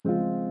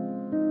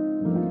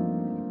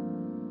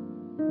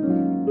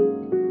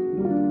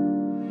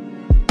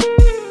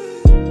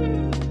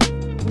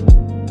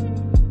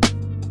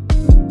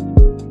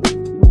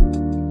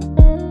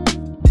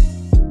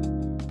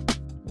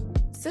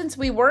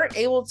we weren't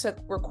able to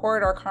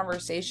record our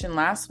conversation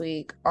last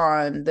week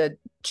on the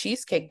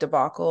cheesecake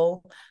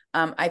debacle,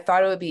 I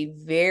thought it would be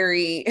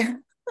very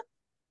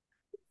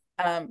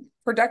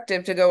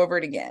productive to go over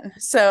it again.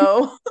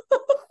 So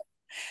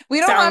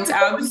we don't have Sounds to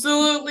go into,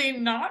 absolutely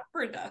not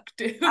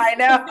productive. I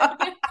know.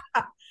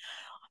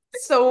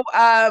 So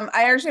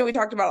I understand we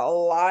talked about a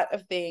lot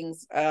of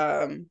things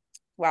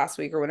last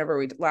week or whenever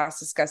we last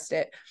discussed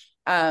it.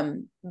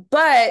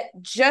 But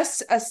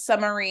just a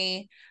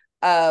summary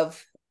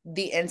of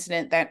the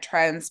incident that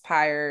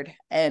transpired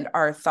and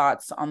our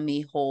thoughts on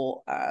the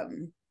whole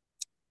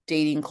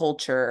dating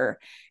culture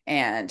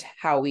and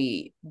how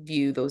we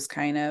view those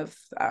kind of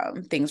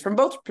things from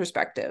both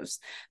perspectives,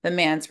 the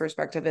man's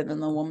perspective and then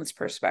the woman's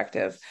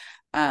perspective.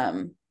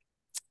 Um,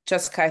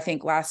 Jessica, I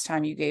think last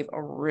time you gave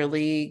a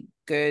really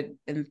good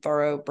and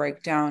thorough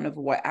breakdown of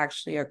what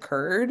actually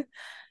occurred.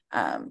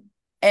 Um,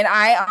 and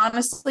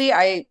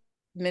I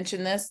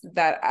mentioned this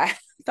that I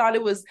thought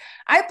it was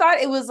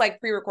like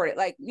pre-recorded,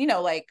 like,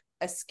 like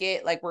a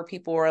skit, like where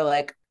people were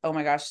like, oh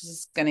my gosh, this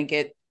is going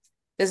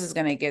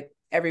to get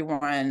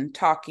everyone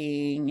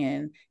talking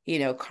and,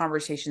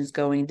 conversations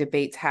going,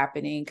 debates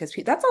happening. Cause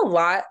that's a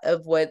lot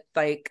of what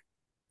like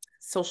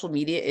social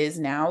media is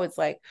now. It's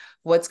like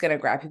what's going to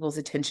grab people's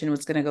attention,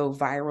 what's going to go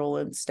viral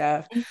and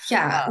stuff.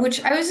 Yeah,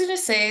 which I was gonna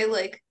say,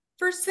 like,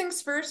 first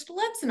things first,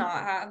 let's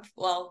not have,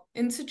 well,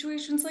 in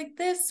situations like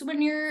this,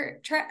 when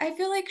I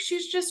feel like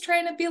she's just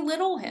trying to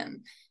belittle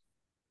him.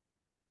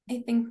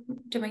 I think,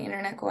 did my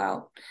internet go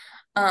out?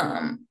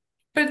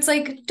 But it's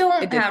like, It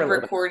don't did for have a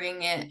little bit.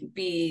 recording it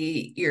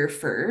be your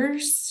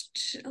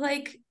first,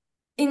 like,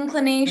 Mm-hmm.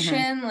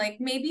 inclination, like,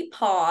 maybe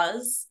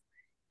pause.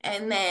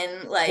 And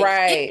then, like, if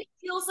Right. it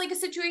feels like a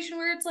situation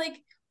where it's like,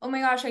 oh my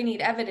gosh, I need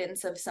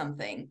evidence of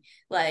something,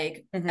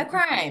 like a Mm-hmm.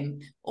 crime,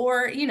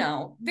 or,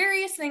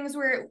 various things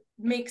where it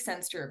makes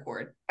sense to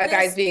record. A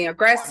guy's This, being not one of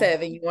aggressive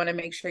and them. you want to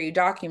make sure you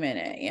document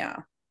it. Yeah.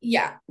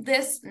 Yeah,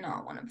 this,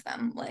 not one of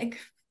them. Like,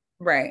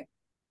 Right.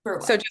 for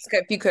So what? Jessica,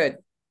 if you could.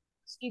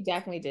 She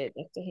definitely did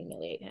this to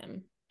humiliate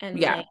him and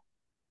Yeah. like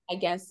I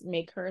guess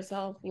make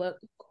herself look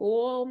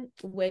cool,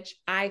 which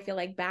I feel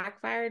like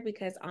backfired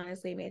because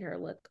honestly made her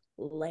look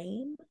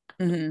lame.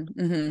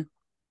 Mm-hmm. Mm-hmm.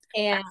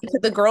 And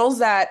The girls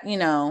that,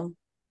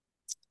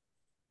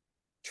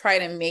 try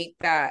to make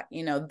that,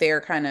 their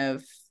kind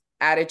of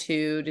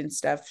attitude and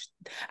stuff.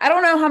 I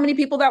don't know how many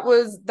people that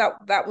was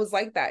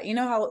like that. You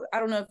know how I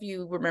don't know if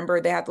you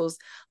remember they had those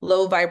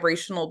low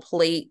vibrational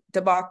plate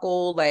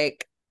debacle,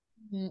 like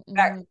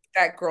that mm-hmm.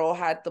 that girl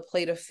had the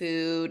plate of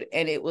food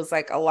and it was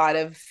like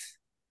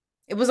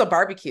it was a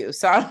barbecue.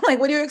 So I'm like,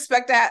 what do you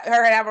expect her to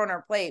have on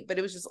her plate? But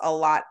it was just a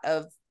lot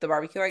of the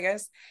barbecue, I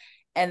guess.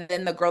 And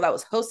then the girl that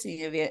was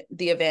hosting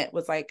the event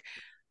was like,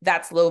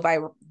 that's low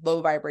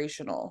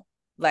vibrational.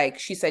 Like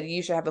she said,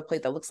 you should have a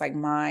plate that looks like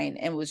mine.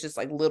 And it was just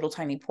like little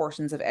tiny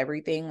portions of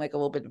everything, like a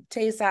little bit of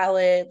potato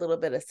salad, a little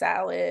bit of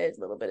salad, a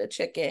little bit of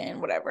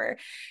chicken, whatever.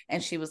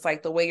 And she was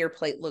like, the way your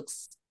plate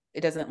looks, it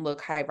doesn't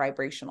look high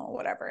vibrational,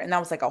 whatever. And that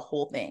was like a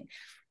whole thing.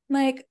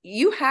 Like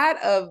you had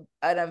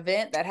an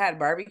event that had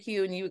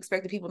barbecue and you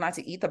expected people not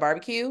to eat the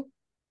barbecue.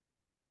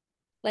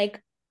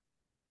 Like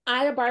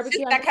at a It's just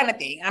barbecue, I'm that gonna kind of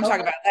thing. I'm know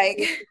talking about like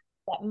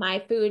that my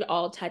food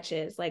all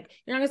touches. Like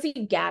you're not gonna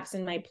see gaps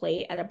in my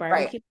plate at a right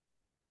barbecue.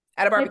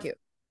 at a My barbecue.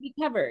 be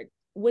covered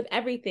with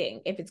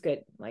everything if it's good.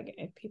 Like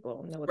if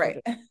people know what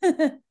they're Right.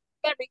 doing.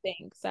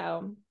 Everything.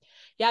 So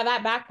yeah,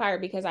 that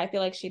backfired because I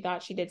feel like she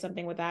thought she did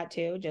something with that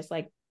too, just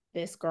like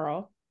this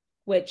girl,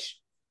 which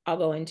I'll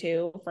go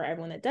into for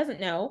everyone that doesn't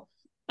know.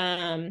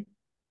 Um,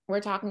 we're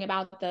talking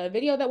about the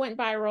video that went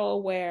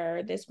viral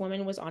where this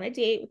woman was on a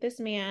date with this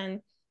man,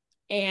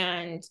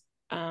 and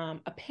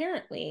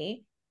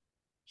apparently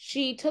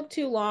she took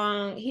too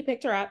long. He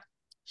picked her up.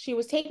 She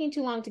was taking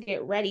too long to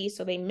get ready,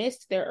 so they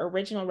missed their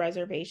original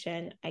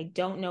reservation. I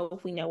don't know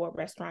if we know what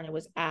restaurant it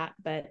was at,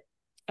 but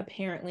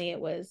apparently it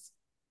was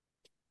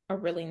a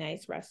really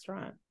nice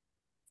restaurant.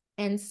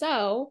 And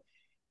so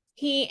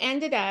he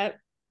ended up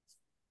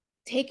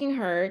taking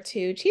her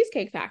to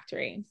Cheesecake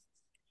Factory.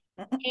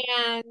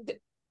 And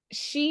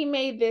she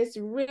made this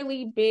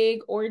really big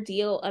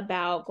ordeal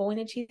about going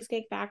to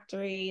Cheesecake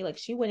Factory. Like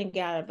she wouldn't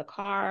get out of the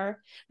car.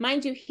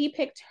 Mind you, he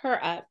picked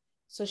her up.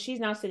 So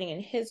she's now sitting in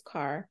his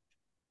car.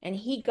 And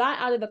he got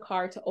out of the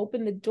car to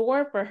open the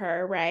door for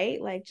her,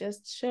 right? Like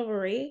just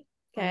chivalry.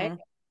 Okay. Mm-hmm.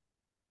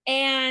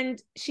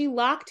 And she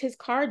locked his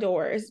car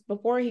doors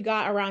before he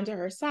got around to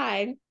her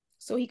side.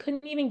 So he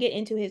couldn't even get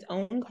into his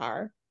own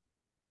car.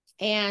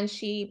 And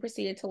she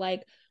proceeded to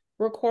like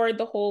record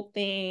the whole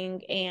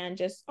thing and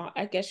just,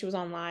 I guess she was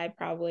on live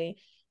probably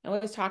and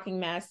was talking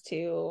mess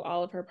to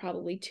all of her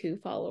probably two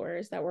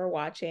followers that were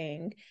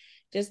watching,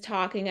 just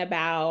talking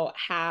about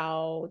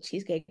how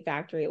Cheesecake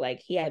Factory, like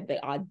he had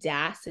the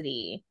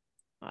audacity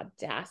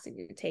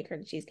to take her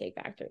to Cheesecake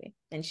Factory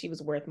and she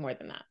was worth more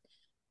than that.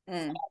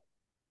 Mm.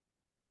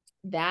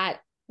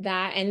 that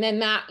that and then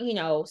that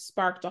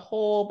sparked a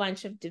whole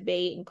bunch of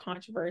debate and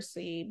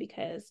controversy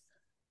because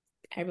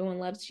everyone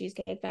loves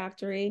Cheesecake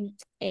Factory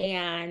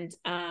and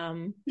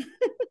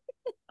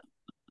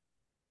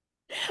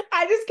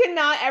I just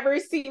cannot ever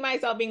see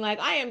myself being like,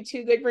 I am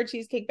too good for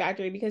Cheesecake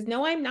Factory, because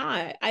no, I'm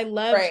not. I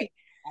love Right. Cheesecake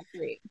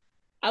Factory.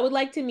 I would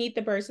like to meet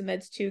the person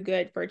that's too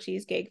good for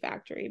Cheesecake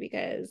Factory,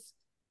 because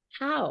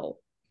how?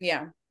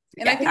 Yeah.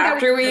 And I Yeah, think that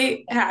after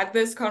we had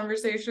this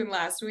conversation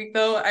last week,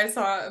 though, I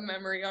saw a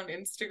memory on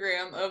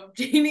Instagram of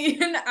Janie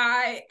and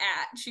I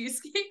at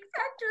Cheesecake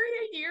Factory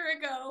a year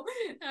ago.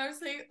 And I was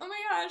like, oh my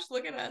gosh,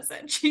 look at us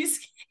at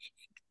Cheesecake.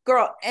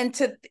 girl, and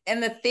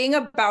the thing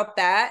about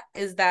that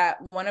is that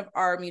one of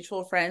our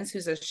mutual friends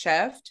who's a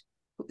chef,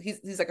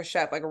 he's like a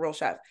chef, like a real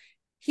chef.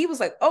 He was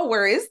like, "Oh,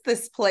 where is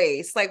this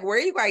place? Like, where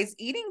are you guys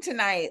eating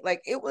tonight?"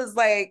 Like, it was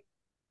like,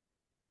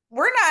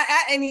 we're not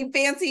at any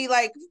fancy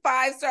like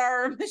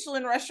 5-star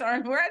Michelin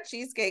restaurant. We're at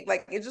Cheesecake.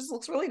 Like, it just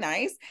looks really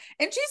nice,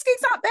 and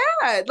Cheesecake's not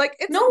bad. Like,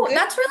 it's No, good.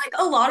 that's where like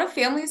a lot of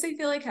families I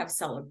feel like have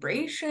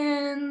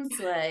celebrations.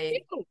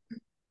 Like,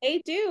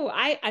 They do.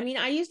 I mean,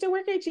 I used to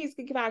work at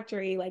Cheesecake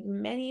Factory like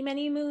many,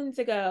 many moons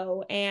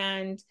ago,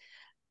 and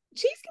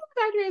Cheesecake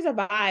Factory is a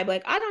vibe.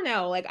 Like, I don't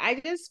know. Like, I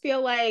just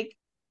feel like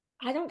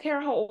I don't care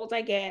how old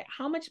I get,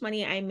 how much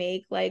money I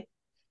make. Like,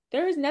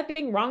 there is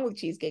nothing wrong with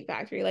Cheesecake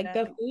Factory. Like,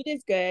 the No. food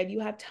is good. You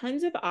have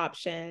tons of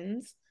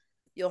options.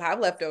 You'll have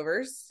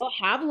leftovers. You'll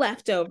have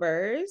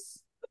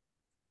leftovers.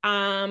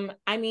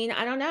 I mean,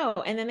 I don't know.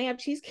 And then they have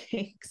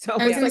cheesecake. So I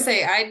was it's gonna like,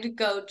 say I'd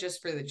go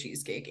just for the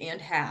cheesecake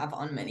and have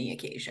on many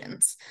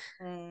occasions.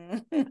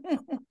 Mm.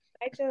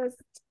 I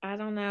just, I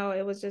don't know.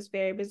 It was just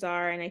very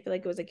bizarre. And I feel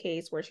like it was a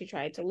case where she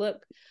tried to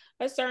look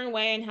a certain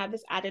way and have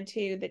this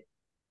attitude that,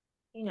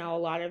 a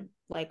lot of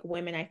like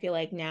women, I feel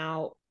like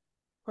now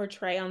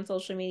portray on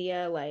social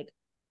media. Like,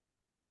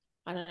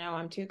 I don't know,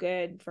 I'm too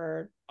good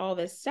for all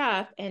this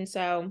stuff. And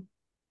so,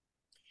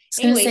 I was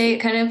gonna anyway, say it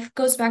kind of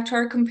goes back to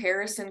our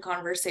comparison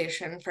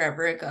conversation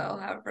forever ago,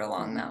 however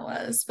long that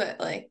was.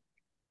 But like,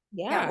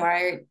 yeah, yeah.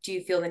 why do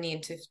you feel the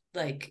need to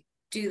like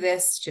do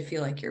this to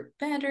feel like you're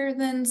better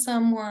than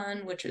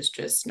someone, which is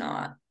just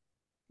not,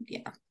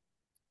 yeah,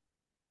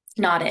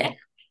 not it.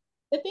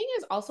 The thing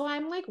is also,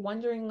 I'm like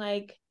wondering,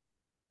 like,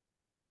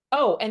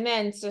 oh, and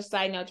then just a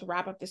side note to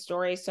wrap up the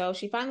story. So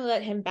she finally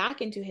let him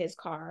back into his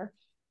car,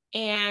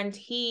 and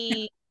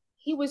he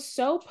was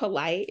so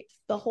polite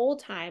the whole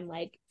time,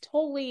 like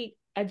totally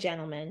a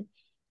gentleman.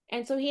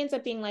 And so he ends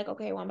up being like,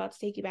 okay, well, I'm about to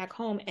take you back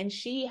home. And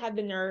she had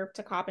the nerve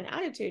to cop an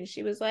attitude. And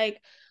she was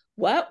like,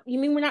 what? You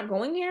mean we're not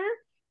going here?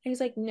 And he's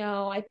like,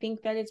 no, I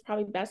think that it's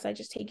probably best I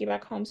just take you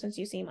back home since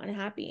you seem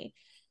unhappy.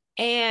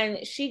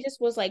 And she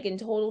just was like in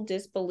total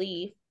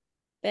disbelief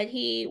that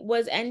he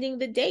was ending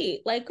the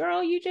date. Like,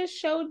 girl, you just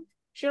showed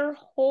your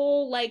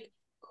whole like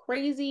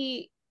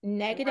crazy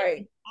negative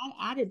Right.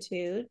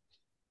 attitude,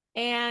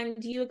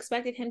 and you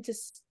expected him to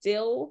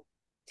still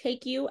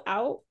take you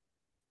out.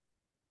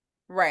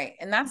 Right.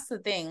 And that's the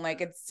thing.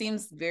 Like, it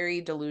seems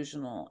very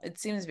delusional. It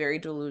seems very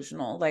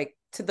delusional, like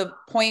to the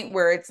point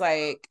where it's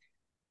like,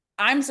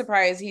 I'm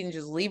surprised he didn't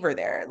just leave her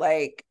there.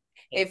 Like,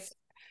 if,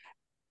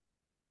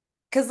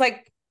 because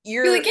like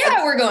You're you're, like,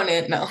 yeah, we're going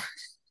in. No.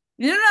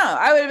 no,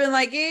 I would have been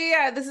like,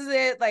 yeah, this is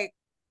it. Like,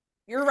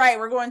 you're right.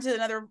 We're going to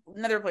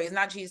another place,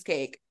 not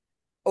Cheesecake.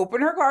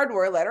 Open her car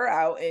door, let her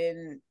out,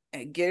 and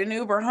get an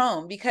Uber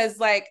home. Because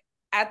like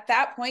at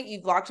that point,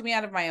 you've locked me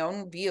out of my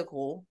own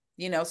vehicle.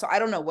 So I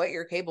don't know what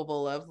you're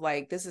capable of.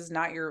 Like, this is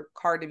not your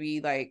car to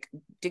be like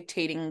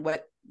dictating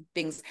what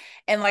things.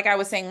 And like I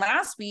was saying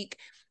last week,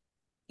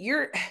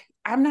 you're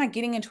I'm not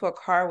getting into a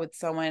car with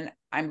someone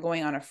I'm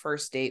going on a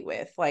first date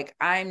with. Like,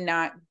 I'm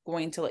not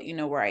going to let you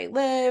know where I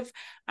live.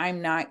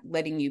 I'm not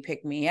letting you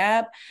pick me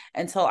up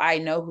until I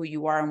know who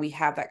you are and we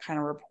have that kind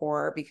of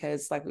rapport.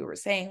 Because like we were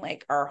saying,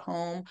 like, our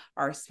home,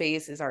 our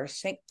space is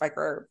like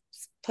our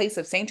place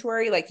of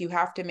sanctuary. Like, you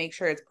have to make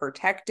sure it's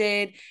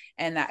protected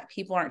and that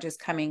people aren't just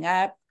coming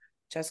up.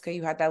 Jessica,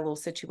 you had that little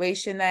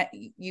situation that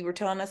you were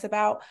telling us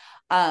about.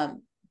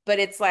 But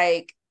it's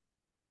like,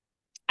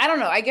 I don't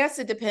know. I guess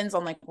it depends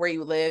on like where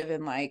you live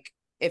and like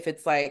if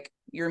it's like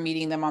you're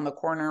meeting them on the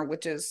corner,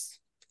 which is,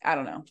 I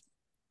don't know,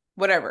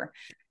 whatever.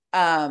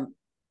 Um,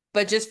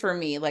 but just for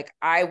me, like,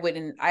 I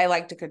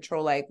like to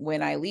control like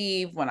when I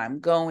leave, when I'm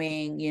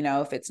going,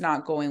 if it's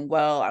not going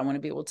well, I want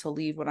to be able to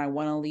leave when I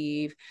want to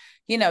leave,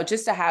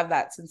 just to have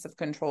that sense of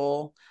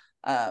control.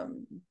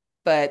 Um,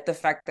 but the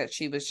fact that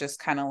she was just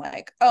kind of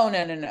like, oh,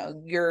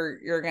 no,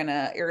 you're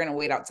gonna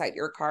wait outside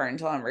your car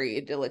until I'm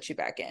ready to let you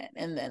back in,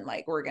 and then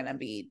like we're gonna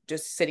be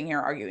just sitting here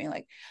arguing.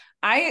 Like,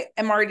 I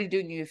am already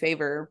doing you a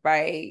favor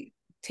by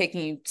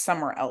taking you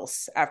somewhere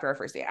else after our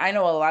first date. I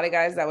know a lot of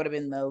guys that would have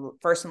been the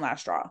first and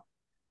last straw.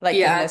 Like, in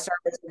Yeah. this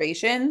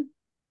reservation,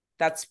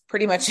 that's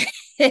pretty much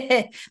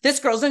it. This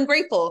girl's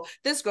ungrateful.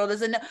 This girl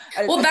doesn't know.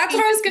 Well, that's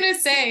what I was gonna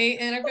say,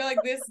 and I feel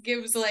like this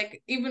gives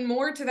like even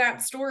more to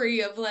that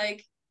story of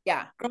like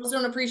Yeah. girls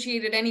don't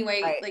appreciate it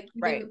anyway. Right. Like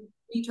Right. even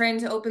me trying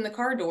to open the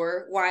car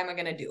door, why am I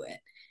gonna do it?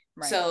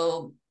 Right.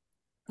 So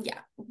yeah,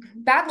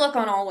 bad luck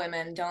on all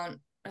women. Don't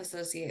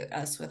associate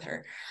us with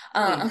her.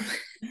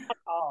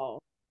 Oh,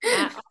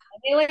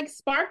 they like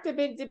sparked a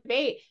big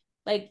debate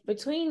like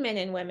between men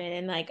and women,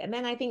 and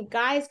then I think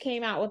guys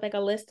came out with like a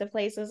list of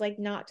places like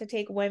not to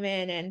take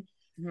women, and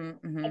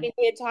I think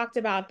we had talked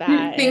about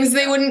that. Things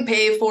they wouldn't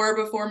pay for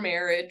before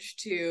marriage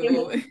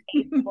too.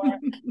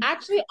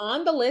 Actually,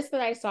 on the list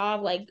that I saw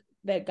of like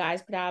the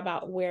guys put out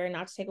about where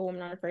not to take a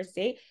woman on a first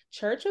date,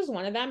 church was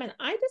one of them, and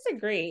I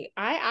disagree.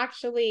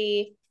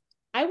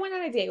 I went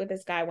on a date with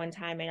this guy one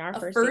time, and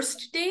our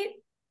first date?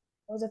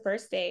 It was a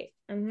first date.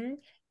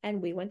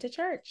 And we went to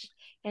church,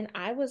 and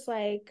I was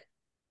like,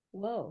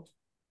 whoa,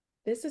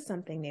 this is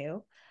something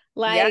new.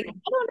 Like, I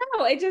don't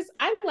know.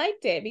 I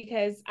liked it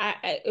because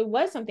it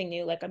was something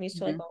new. Like, I'm used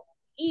to like going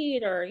to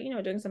eat or,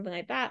 doing something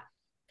like that.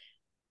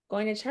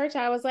 Going to church,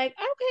 I was like,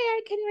 okay,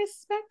 I can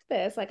respect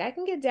this. Like, I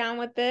can get down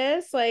with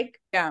this. Like,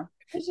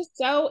 it's just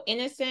so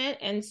innocent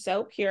and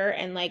so pure.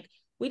 And like,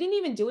 we didn't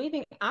even do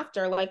anything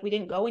after. Like, we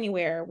didn't go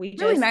anywhere. We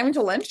really not even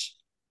to lunch.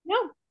 No,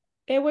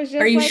 it was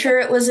just. Are you sure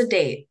it was a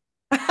date?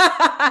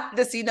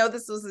 Does he know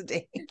this was a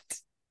date?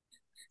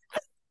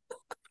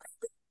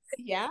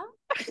 Yeah.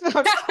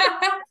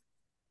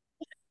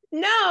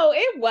 No,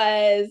 it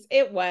was.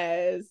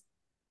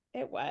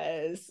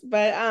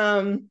 But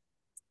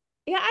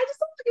yeah, I just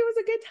thought it was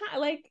a good time.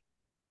 Like,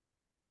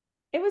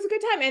 it was a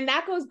good time. And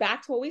that goes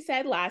back to what we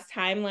said last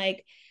time.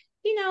 Like,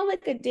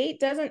 like a date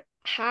doesn't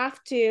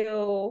have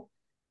to,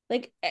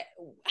 like,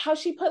 how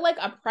she put like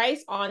a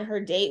price on her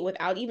date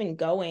without even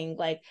going.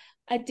 Like,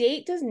 a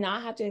date does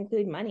not have to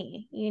include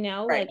money,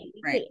 right, like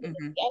right.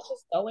 It's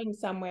just going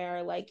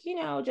somewhere, like,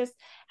 just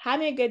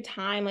having a good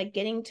time, like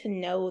getting to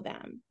know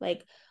them.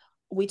 Like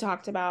we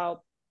talked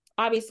about,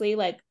 obviously,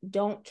 like,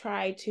 don't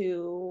try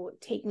to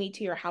take me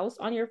to your house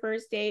on your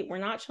first date. We're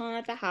not chilling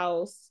at the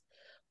house.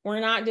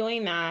 We're not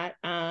doing that.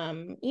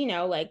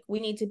 Like, we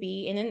need to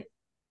be in an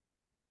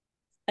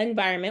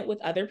environment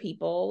with other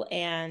people,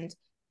 and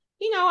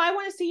I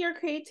want to see your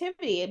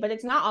creativity, but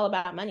it's not all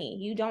about money.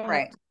 You don't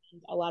have to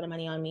spend a lot of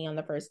money on me on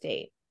the first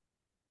date.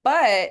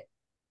 But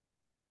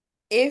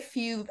if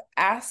you've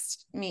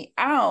asked me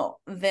out,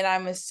 then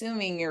I'm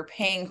assuming you're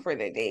paying for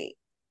the date.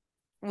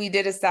 We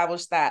did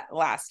establish that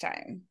last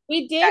time.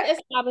 We did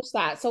establish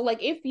that. So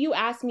like, if you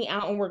ask me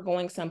out and we're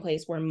going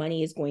someplace where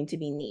money is going to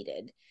be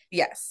needed.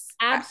 Yes.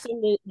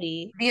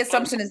 Absolutely. The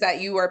assumption is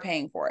that you are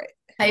paying for it.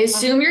 I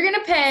assume you're going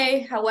to pay.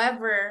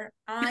 However,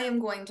 I am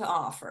going to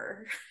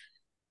offer.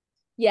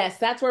 Yes,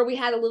 that's where we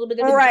had a little bit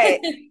of right.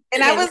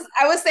 And I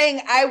was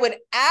saying I would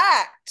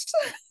act.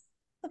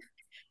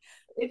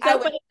 It's so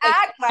funny.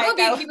 I'll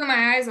be keeping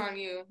my eyes on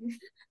you.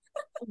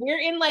 We're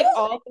in like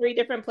all three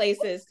different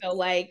places. So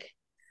like,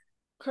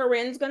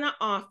 Corinne's gonna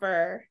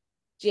offer,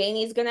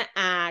 Janie's gonna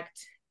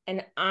act,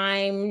 and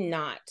I'm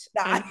not.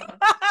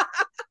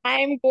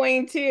 I'm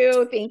going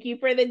to thank you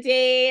for the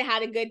day,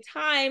 had a good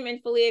time,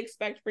 and fully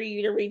expect for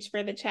you to reach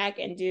for the check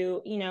and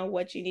do,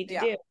 what you need to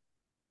do.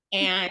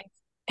 And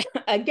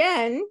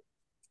again,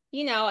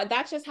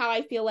 that's just how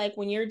I feel like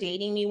when you're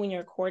dating me, when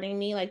you're courting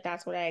me, like,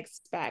 that's what I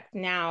expect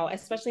now,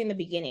 especially in the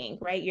beginning,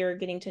 right? You're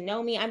getting to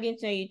know me. I'm getting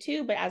to know you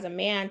too. But as a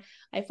man,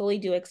 I fully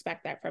do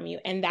expect that from you.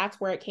 And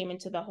that's where it came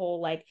into the whole,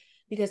 like,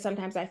 because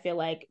sometimes I feel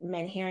like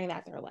men hearing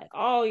that, they're like,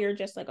 oh, you're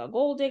just like a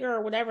gold digger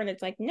or whatever. And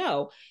it's like,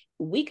 no,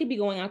 we could be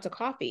going out to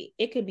coffee.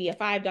 It could be a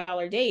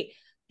 $5 date.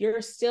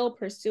 You're still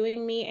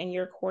pursuing me and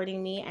you're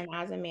courting me. And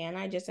as a man,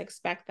 I just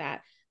expect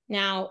that.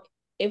 Now,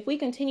 if we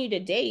continue to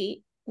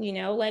date,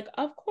 like,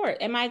 of course,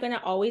 am I going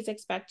to always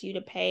expect you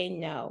to pay?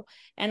 No.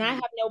 And I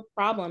have no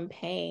problem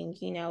paying,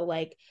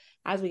 like,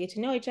 as we get to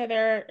know each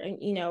other,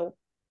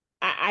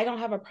 I don't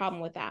have a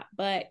problem with that.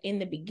 But in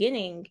the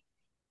beginning,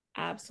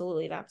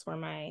 absolutely, that's where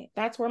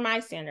my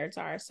standards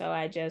are. So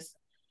I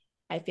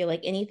feel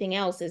like anything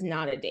else is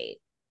not a date.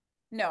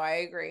 No,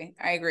 I agree.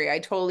 I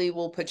totally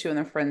will put you in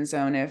the friend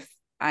zone if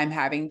I'm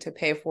having to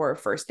pay for a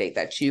first date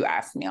that you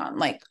asked me on.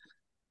 Like,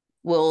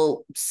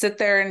 we'll sit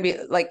there and be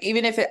like,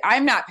 even if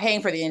I'm not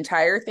paying for the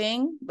entire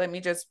thing, let me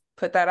just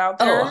put that out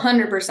there.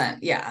 100%.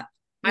 Yeah.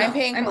 I'm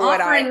paying for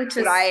what I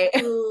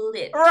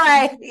split.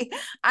 right.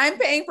 I'm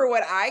paying for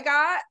what I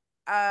got.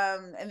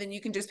 And then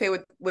you can just pay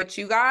with what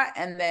you got,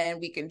 and then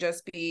we can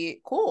just be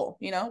cool.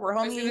 We're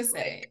homies.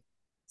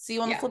 See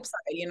you on the flip side,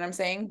 you know what I'm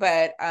saying?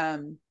 But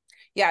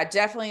yeah,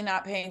 definitely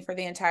not paying for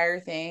the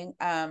entire thing.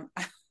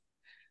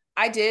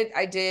 I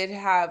did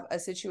have a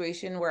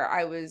situation where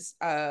I was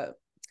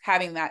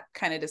having that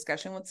kind of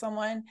discussion with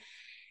someone,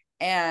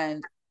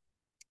 and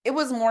it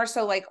was more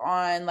so like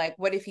on like,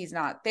 what if he's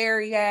not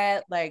there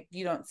yet? Like,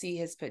 you don't see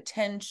his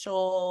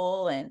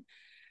potential. And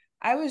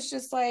I was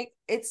just like,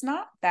 it's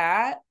not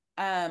that.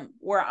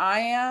 Where I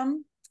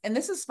am, and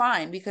this is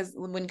fine, because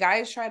when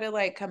guys try to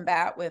like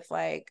combat with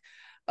like,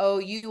 oh,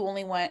 you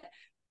only want,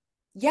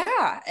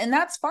 yeah, and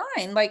that's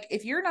fine. Like,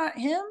 if you're not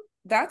him,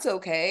 that's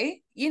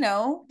okay.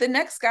 The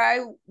next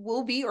guy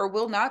will be or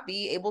will not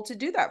be able to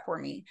do that for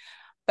me.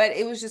 But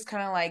it was just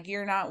kind of like,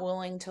 you're not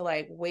willing to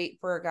like wait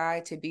for a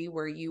guy to be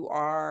where you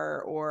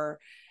are,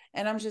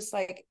 and I'm just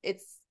like,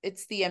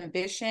 it's the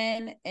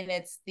ambition and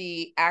it's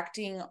the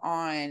acting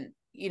on,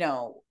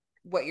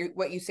 what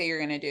you say you're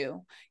going to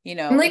do,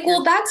 I'm like,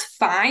 well, that's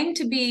fine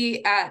to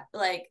be at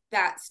like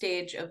that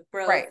stage of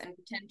growth and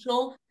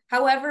potential.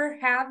 However,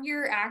 have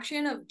your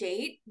action of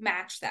date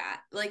match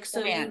that. Like, so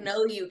you Man.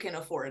 know you can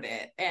afford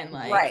it. And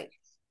like, Right.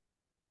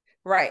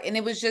 Right. And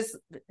it was just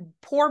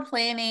poor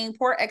planning,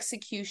 poor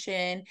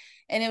execution.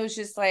 And it was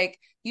just like,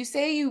 you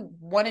say you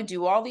want to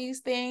do all these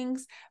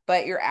things,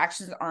 but your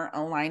actions aren't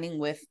aligning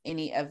with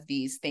any of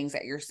these things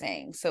that you're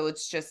saying. So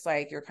it's just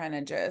like you're kind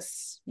of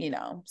just,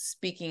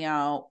 speaking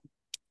out,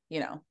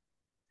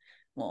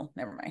 well,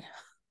 never mind.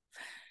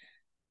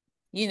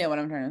 You know what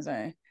I'm trying to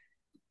say.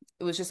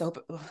 It was just it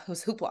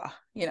was hoopla.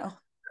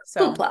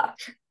 So hoopla.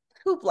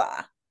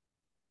 hoopla.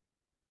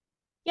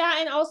 Yeah,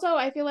 and also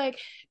I feel like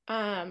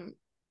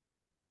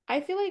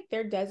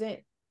there doesn't,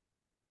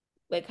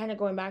 like, kind of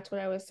going back to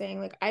what I was saying,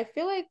 like I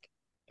feel like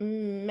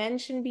men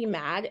shouldn't be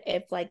mad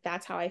if like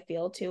that's how I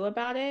feel too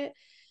about it,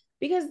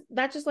 because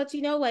that just lets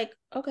you know, like,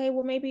 okay,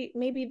 well, maybe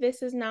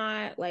this is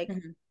not like,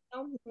 Mhm.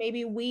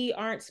 maybe we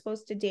aren't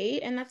supposed to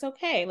date, and that's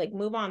okay. Like,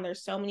 move on.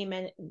 There's so many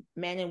men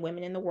and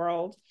women in the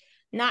world.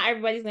 Not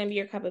everybody's gonna be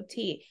your cup of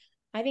tea.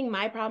 I think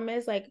my problem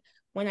is like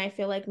when I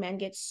feel like men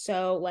get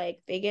so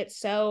like they get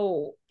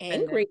so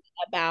angry Offended.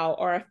 about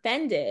or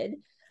offended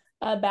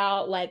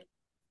about like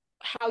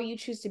how you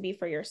choose to be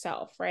for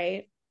yourself,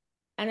 right?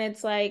 And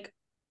it's like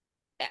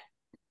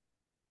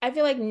I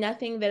feel like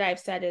nothing that I've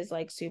said is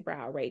like super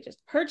outrageous.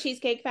 Her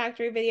Cheesecake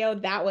Factory video,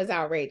 that was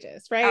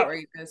outrageous, right?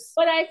 Outrageous.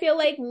 But I feel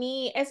like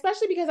me,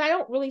 especially because I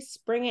don't really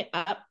spring it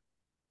up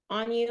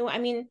on you. I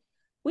mean,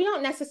 we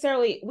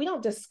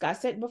don't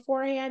discuss it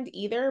beforehand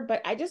either,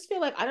 but I just feel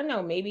like, I don't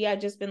know, maybe I've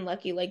just been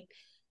lucky. Like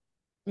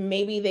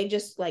maybe they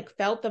just like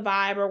felt the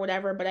vibe or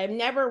whatever, but I've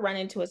never run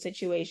into a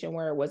situation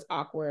where it was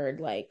awkward.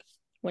 Like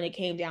when it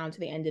came down to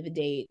the end of the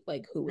date,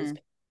 like who was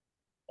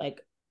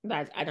like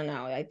that. I don't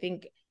know.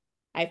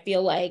 I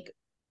feel like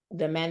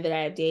the men that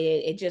I have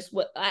dated, it just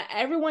what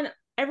everyone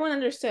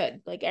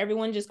understood. Like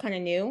everyone just kind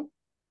of knew,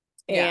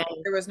 Yeah. and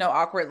There was no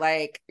awkward,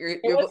 like, there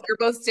was you're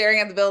both staring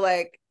at the bill,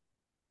 like,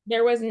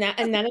 none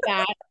of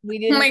that.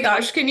 We Oh my didn't.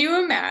 gosh, can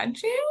you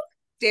imagine?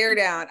 stare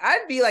down.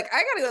 I'd be like,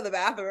 I gotta go to the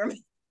bathroom.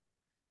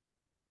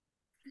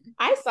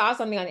 I saw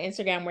something on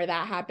Instagram where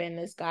that happened.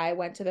 This guy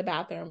went to the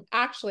bathroom.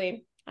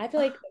 Actually, I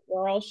feel like the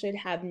girl should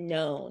have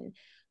known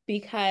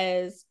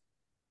because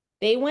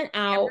they went Scammer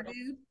out,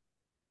 dude.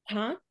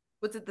 huh?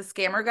 Was it the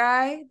scammer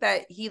guy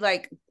that he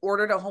like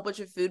ordered a whole bunch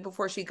of food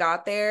before she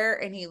got there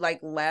and he like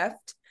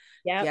left?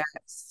 Yep.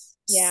 Yes.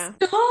 Yeah.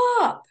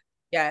 Stop.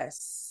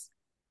 Yes.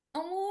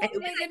 Oh And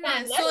then my I saw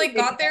goodness. So another like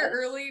got there video,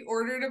 early,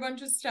 ordered a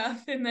bunch of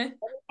stuff, and then a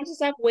bunch of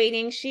stuff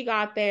waiting. She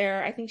got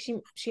there. I think she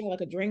had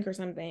like a drink or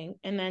something,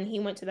 and then he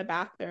went to the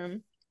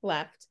bathroom,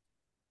 left.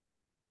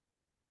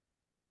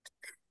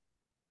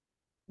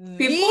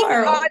 people The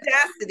are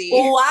audacity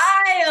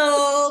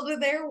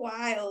wild. They're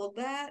wild.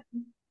 That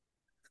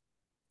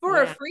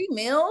for a Yeah. free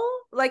meal.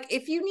 Like,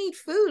 if you need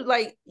food,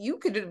 like, you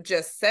could have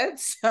just said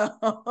so.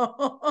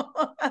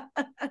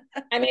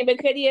 I mean, but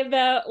could he have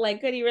though? Like,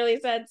 could he really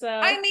said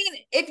I so? mean,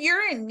 if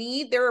you're in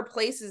need, there are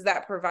places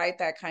that provide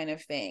that kind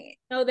of thing.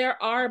 No,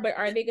 there are, but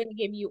are they going to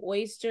give you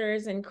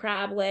oysters and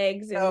crab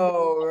legs and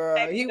Oh,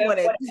 types of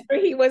whatever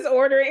he was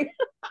ordering?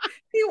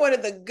 he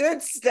wanted the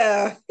good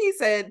stuff. He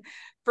said,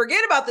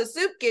 "Forget about the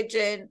soup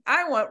kitchen.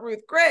 I want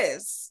Ruth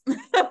Chris."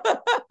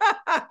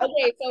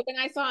 Okay, so then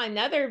I saw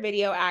another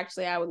video.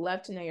 Actually, I would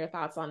love to know your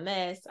thoughts on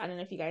this. I don't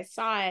know if you guys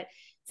saw it.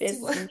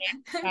 This man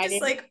I'm just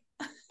invited like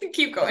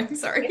keep going.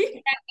 Sorry.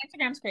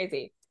 Instagram's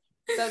crazy.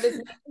 So this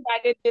man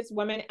invited this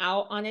woman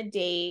out on a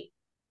date,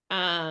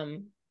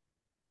 um,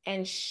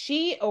 and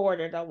she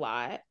ordered a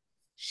lot.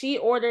 She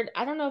ordered,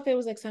 I don't know if it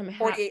was like some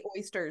 48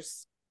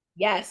 oysters.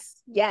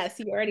 Yes, yes,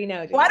 you already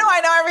know, Why do Janine.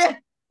 I know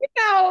everything? You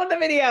know the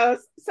videos.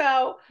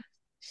 So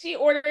she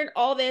ordered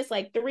all this,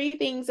 like three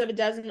things of a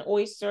dozen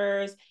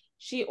oysters.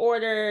 She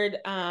ordered,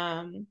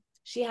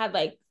 she had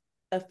like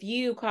a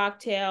few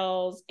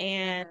cocktails,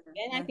 and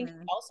then I think she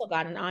Mm-hmm. also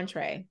got an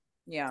entree.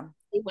 Yeah.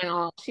 She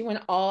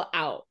went all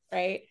out,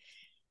 right?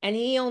 And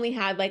he only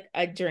had like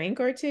a drink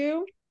or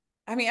two.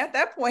 I mean, at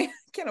that point,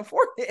 I can't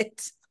afford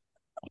it.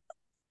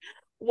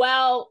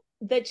 Well,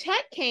 the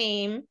check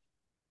came,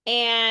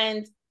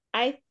 and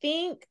I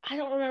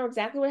don't remember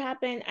exactly what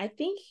happened. I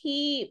think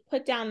he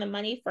put down the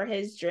money for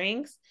his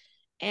drinks,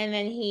 and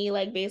then he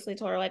like basically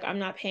told her like, I'm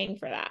not paying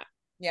for that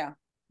Yeah.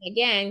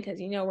 again, because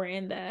we're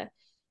in the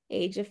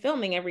age of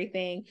filming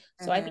everything.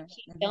 So I think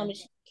he Mm-hmm. Mm-hmm. filmed it.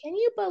 Can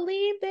you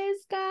believe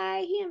this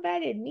guy? He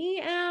invited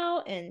me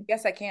out, and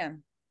Yes, I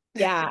can.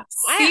 yeah,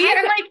 See,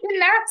 and like in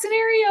that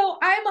scenario,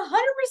 I'm 100%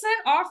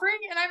 offering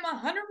and I'm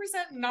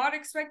 100% not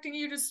expecting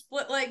you to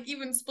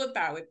even split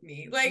that with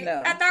me. Like at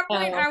No. that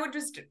point, oh I would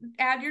just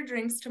add your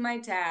drinks to my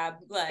tab.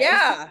 Like,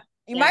 Yeah.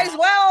 You might yeah, as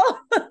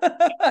well.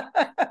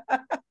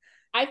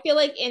 I feel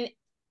like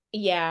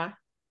yeah,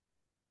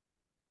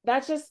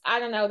 that's just, I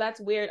don't know, that's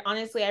weird.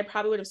 Honestly, I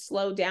probably would have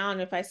slowed down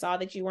if I saw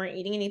that you weren't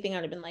eating anything.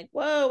 I'd have been like,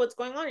 whoa, what's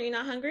going on? Are you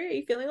not hungry? Are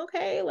you feeling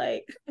okay?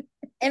 Like,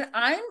 And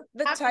I'm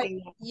the type,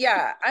 happening.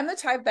 yeah, I'm the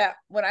type that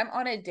when I'm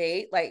on a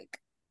date, like,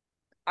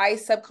 I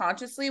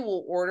subconsciously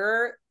will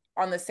order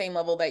on the same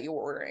level that you're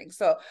ordering.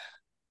 So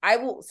I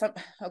will some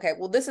okay,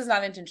 well, this is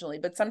not intentionally,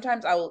 but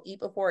sometimes I will eat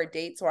before a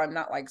date so I'm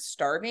not like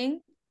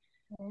starving.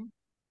 Mhm.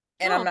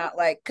 And I'm Oh, not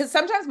like, because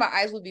sometimes my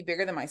eyes would be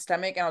bigger than my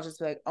stomach, and I'll just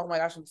be like, oh my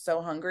gosh, I'm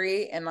so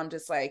hungry. And I'm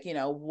just like,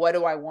 what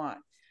do I want?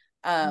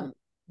 mhm. Um,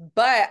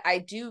 but I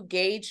do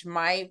gauge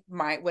my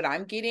what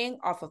I'm getting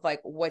off of like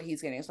what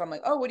he's getting. So I'm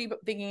like, oh, what are you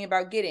thinking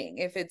about getting?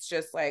 If it's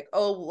just like,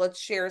 oh, let's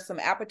share some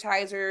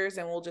appetizers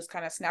and we'll just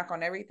kind of snack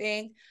on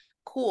everything.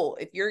 Cool.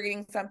 If you're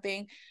getting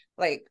something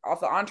like off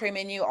the entree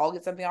menu, I'll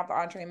get something off the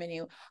entree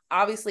menu.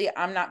 Obviously,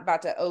 I'm not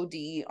about to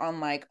OD on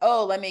like,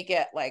 oh, let me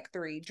get like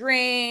 3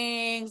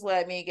 drinks,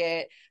 let me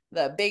get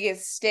the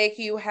biggest steak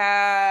you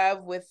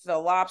have with the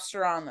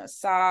lobster on the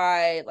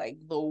side, like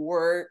the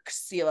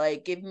works. You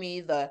like give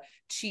me the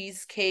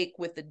cheesecake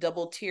with the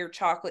double tier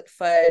chocolate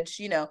fudge.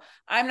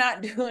 I'm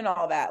not doing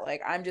all that.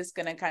 Like I'm just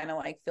gonna kind of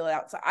like fill it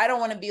out. So I don't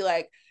want to be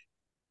like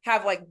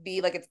have like be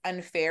like it's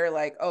unfair,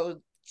 like, oh,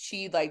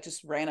 she like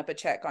just ran up a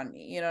check on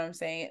me. You know what I'm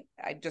saying?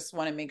 I just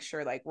want to make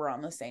sure like we're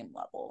on the same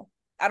level.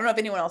 I don't know if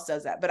anyone else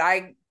does that, but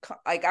I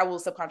will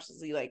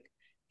subconsciously like,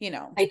 you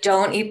know, I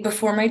don't eat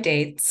before my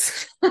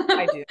dates.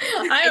 I do.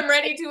 I am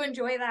ready to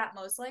enjoy that,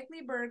 most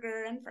likely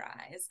burger and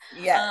fries.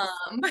 Yes.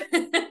 Um,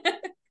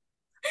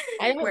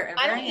 I don't wherever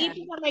I I don't eat am.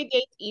 before my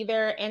dates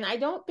either. And I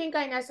don't think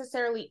I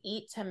necessarily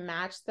eat to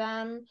match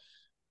them.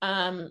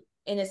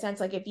 In a sense,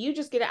 like if you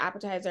just get an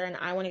appetizer and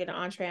I want to get an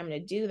entree, I'm gonna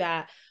do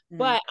that. Mhm.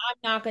 But I'm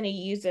not gonna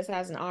use this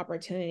as an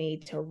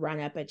opportunity to run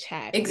up a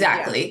check Yeah.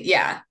 Exactly.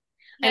 Yeah.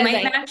 I because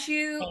might match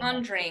you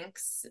on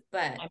drinks,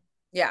 but I'm,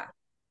 Yeah.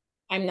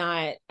 I'm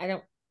not, I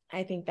don't,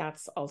 I think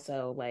that's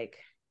also like,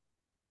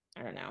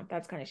 I don't know,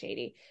 that's kind of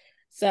shady.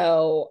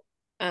 So,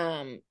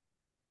 um,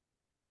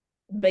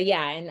 but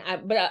yeah,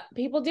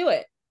 people do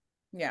it,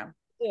 Yeah.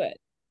 do it.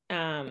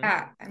 Um,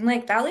 yeah, I'm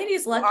like, that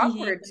lady's lucky he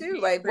Awkward even too.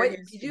 paid Like, for what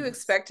his did you drinks.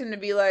 expect him to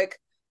be like?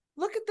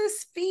 Look at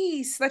this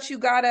feast that you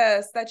got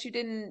us that you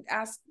didn't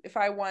ask if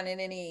I wanted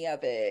any of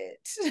it.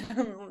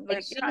 like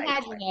Like, she guys,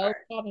 had my no heart.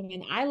 problem,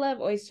 and I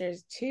love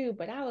oysters too,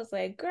 but I was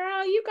like,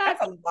 girl, you got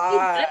That's a you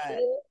lot. busted.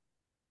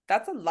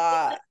 That's a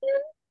lot.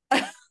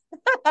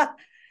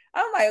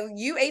 I'm like,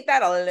 you ate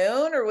that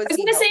alone, or I was was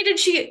he gonna say,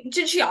 helping?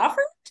 did she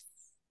offer?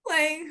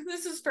 Like,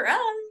 this is for us.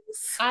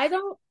 I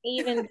don't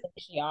even think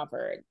she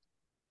offered.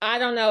 I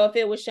don't know if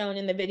it was shown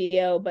in the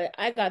video, but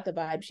I got the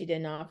vibe she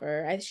didn't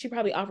offer. She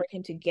probably offered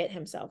him to get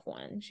himself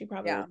one. She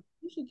probably Yeah. was,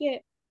 you should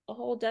get a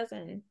whole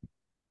dozen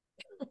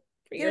for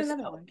Get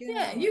another yourself. one. Get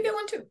Yeah, another you one. get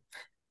one too.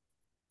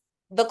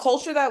 The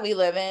culture that we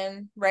live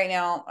in right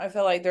now, I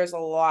feel like there's a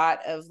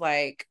lot of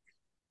like,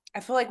 I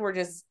feel like we're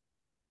just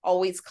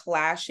always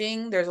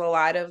clashing. There's a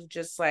lot of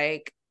just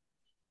like,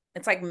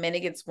 it's like men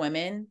against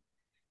women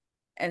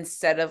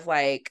instead of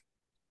like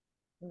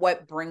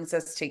what brings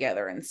us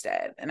together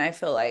instead. And I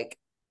feel like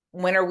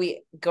when are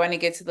we going to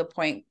get to the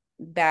point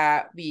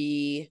that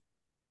we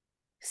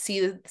see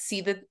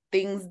the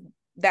things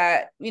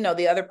that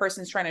the other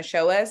person's trying to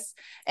show us,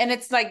 and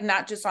it's like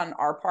not just on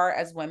our part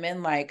as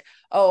women, like,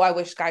 oh, I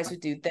wish guys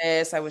would do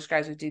this, I wish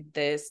guys would do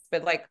this,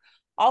 but like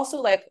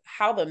also like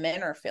how the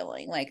men are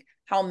feeling, like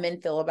how men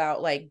feel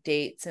about like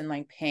dates and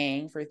like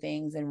paying for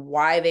things and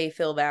why they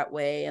feel that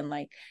way, and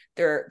like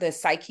the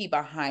psyche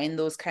behind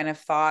those kind of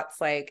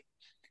thoughts, like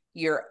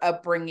your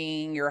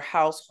upbringing, your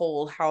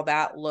household, how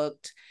that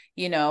looked,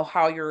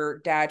 how your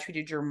dad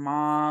treated your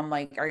mom.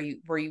 Like,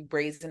 were you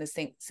raised in a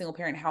single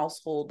parent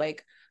household?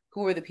 Like,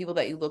 who were the people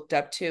that you looked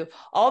up to?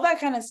 All that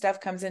kind of stuff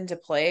comes into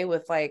play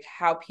with like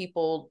how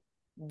people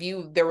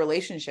view their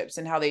relationships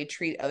and how they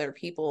treat other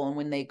people. And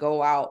when they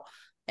go out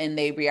and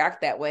they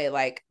react that way,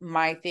 like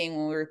my thing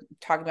when we were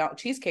talking about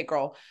Cheesecake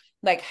Girl,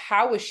 like,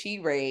 how was she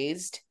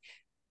raised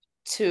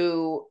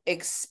to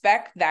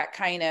expect that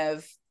kind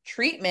of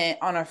treatment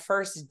on a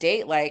first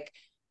date? Like,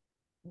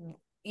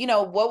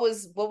 what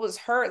was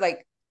her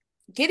like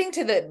getting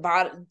to the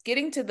bottom,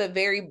 getting to the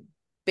very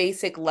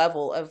basic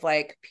level of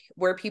like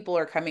where people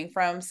are coming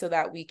from so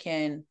that we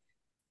can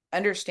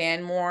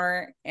understand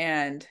more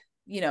and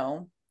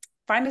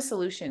find a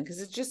solution, because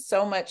it's just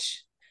so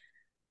much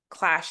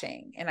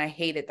clashing, and I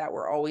hate it that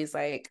we're always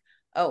like,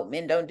 oh,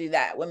 men don't do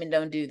that, women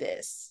don't do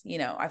this.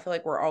 I feel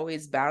like we're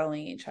always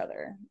battling each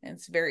other, and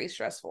it's very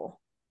stressful.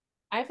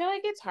 I feel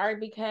like it's hard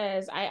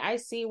because I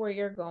see where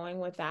you're going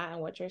with that and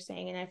what you're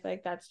saying, and I feel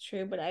like that's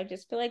true. But I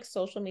just feel like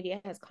social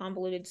media has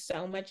convoluted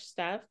so much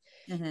stuff.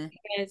 Mm-hmm.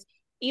 Because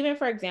even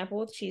for example,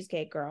 with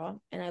Cheesecake Girl,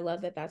 and I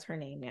love that that's her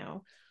name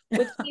now.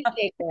 With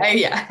Cheesecake Girl,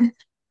 Yeah.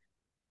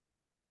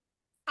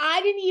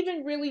 I didn't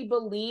even really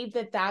believe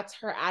that that's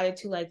her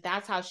attitude. Like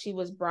that's how she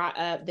was brought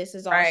up. This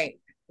is all she Right.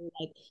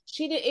 like.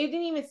 She did. It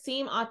didn't even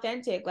seem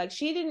authentic. Like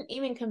she didn't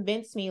even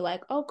convince me.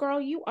 Like, oh, girl,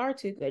 you are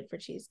too good for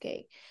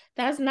cheesecake.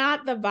 That's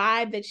not the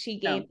vibe that she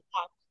gave No.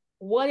 off.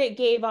 What it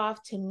gave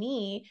off to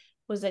me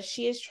was that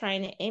she is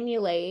trying to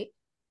emulate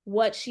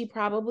what she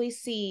probably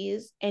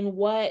sees and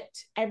what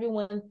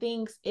everyone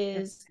thinks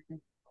is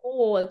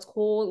cool. It's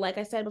cool. Like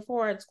I said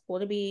before, it's cool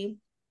to be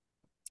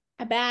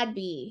a bad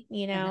bee,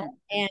 Mm-hmm.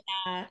 and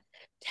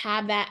to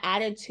have that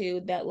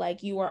attitude that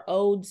like you are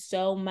owed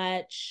so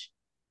much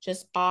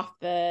just off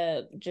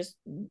the just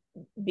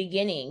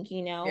beginning,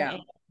 Yeah.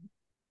 and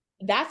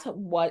that's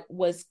what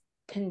was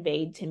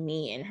conveyed to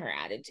me in her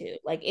attitude.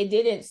 Like it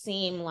didn't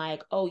seem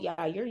like, oh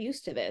yeah, you're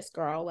used to this,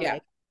 girl. Yeah.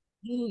 Like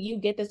you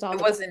get this all It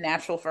the time. wasn't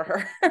natural for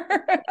her.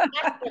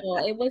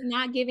 It was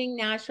not giving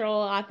natural,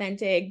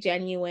 authentic,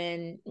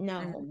 genuine. No.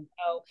 Mm-hmm.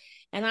 So,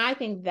 and I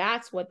think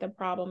that's what the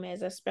problem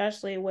is,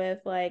 especially with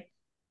like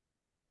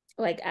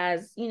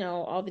as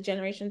all the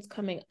generations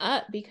coming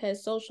up,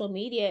 because social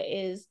media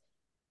is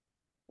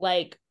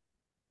like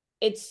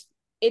it's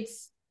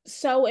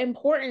so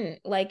important.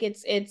 Like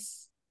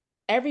it's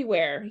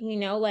everywhere,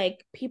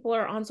 like people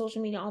are on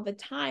social media all the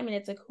time, and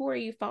it's like, who are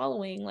you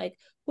following? Like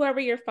whoever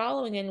you're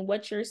following and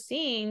what you're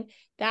seeing,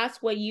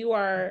 that's what you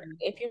are. Mm-hmm.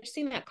 If you're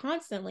seeing that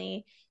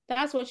constantly,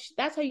 that's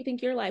how you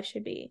think your life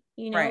should be.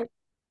 Right.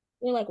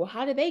 You're like, well,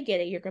 how did they get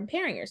it? You're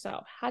comparing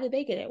yourself. How did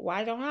they get it?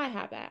 Why don't I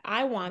have that?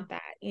 I want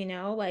that,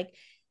 like,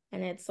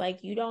 and it's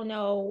like, you don't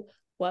know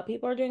what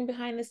people are doing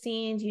behind the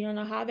scenes. You don't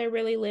know how they're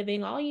really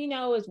living. All you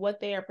know is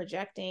what they are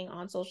projecting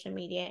on social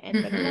media.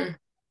 And for the most Mm-hmm. part,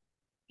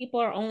 people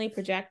are only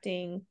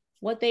projecting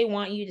what they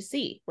want you to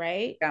see,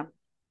 right? Yeah.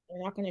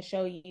 They're not going to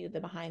show you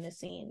the behind the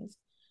scenes.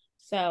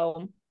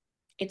 So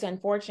it's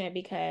unfortunate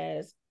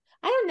because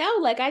I don't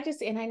know, like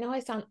and I know I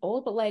sound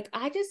old, but like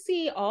I just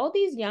see all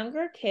these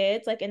younger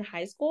kids like in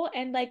high school,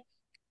 and like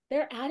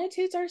their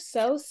attitudes are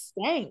so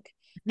stank.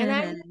 And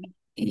I'm Mm-hmm.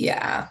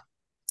 Yeah.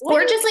 what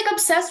Or is just like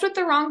obsessed with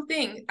the wrong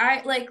thing.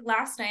 I like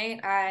last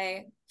night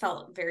I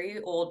felt very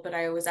old, but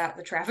I was at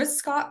the Travis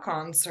Scott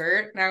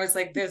concert and I was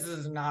like, this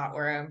is not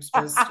where I'm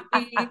supposed to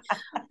be.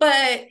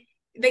 But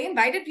they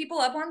invited people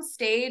up on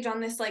stage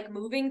on this like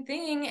moving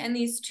thing, and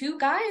these two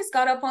guys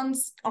got up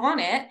on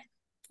it.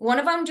 One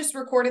of them just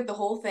recorded the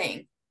whole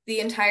thing the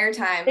entire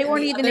time, They and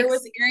weren't even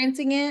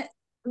experiencing it.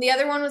 the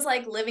other one was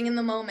like living in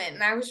the moment.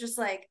 And I was just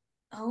like,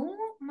 oh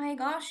my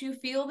gosh, you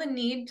feel the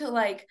need to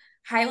like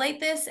highlight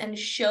this and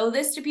show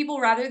this to people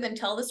rather than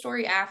tell the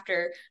story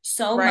after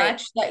so Right.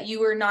 much that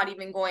you are not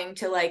even going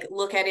to like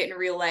look at it in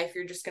real life.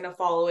 You're just going to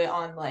follow it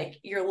on like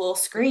your little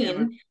The camera.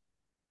 screen.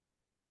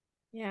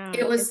 yeah,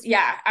 It was, it's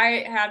yeah,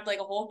 I had like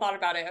a whole thought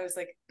about it. I was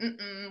like,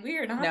 we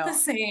are not the No,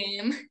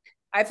 same.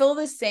 I feel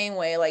the same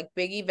way. Like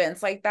big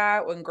events like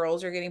that, when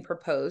girls are getting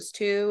proposed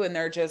to and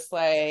they're just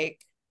like,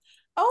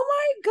 oh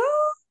my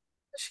God,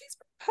 she's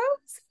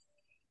proposing.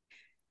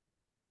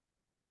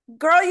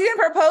 Girl, you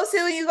didn't propose to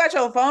and you got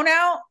your phone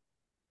out.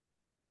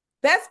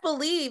 Best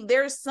believe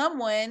there's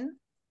someone,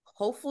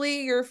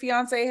 hopefully your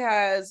fiance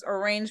has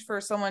arranged for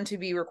someone to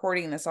be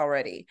recording this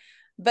already,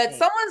 but right.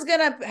 someone's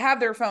gonna have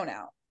their phone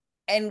out.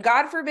 And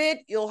God forbid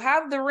you'll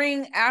have the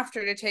ring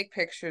after to take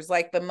pictures.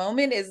 Like the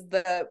moment is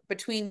the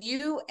between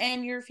you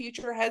and your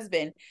future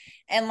husband.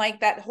 And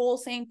like that whole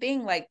same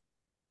thing, like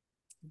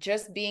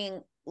just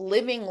being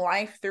living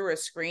life through a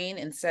screen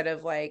instead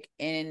of like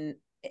in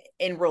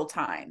real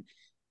time,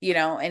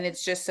 and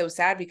it's just so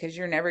sad because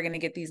you're never going to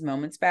get these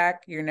moments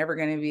back. You're never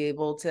going to be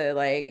able to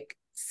like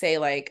say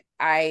like,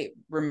 I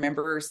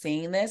remember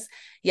seeing this.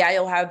 Yeah,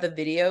 you'll have the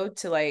video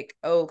to like,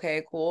 oh,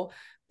 okay, cool,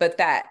 but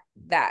that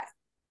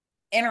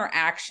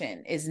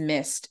interaction is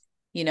missed.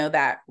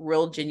 That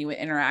real genuine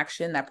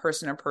interaction, that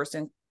person to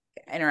person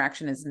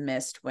interaction is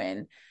missed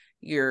when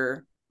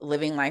you're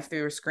living life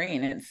through a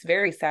screen. And it's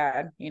very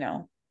sad.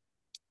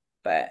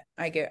 But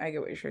I get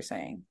what you're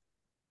saying.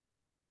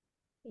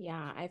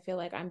 Yeah, I feel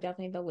like I'm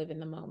definitely the live in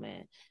the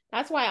moment.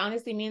 That's why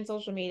honestly, me and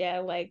social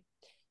media, like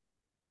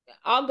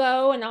I'll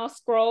go and I'll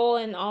scroll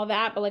and all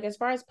that, but like as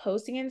far as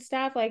posting and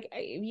stuff, like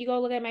if you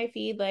go look at my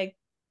feed, like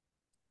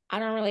I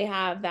don't really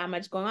have that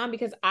much going on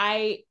because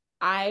I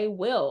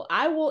will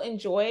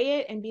enjoy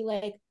it and be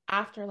like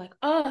after like,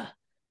 oh,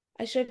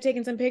 I should have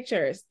taken some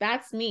pictures.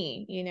 That's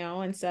me, and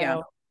Yeah.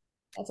 so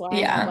that's why I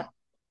have Yeah.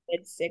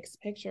 like 6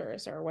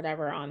 pictures or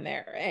whatever on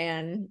there.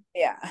 And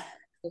Yeah.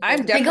 it's I'm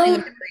like, They definitely the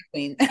go, memory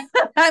queen.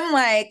 I'm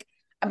like,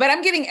 but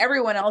I'm getting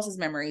everyone else's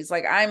memories.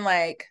 Like I'm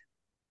like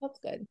that's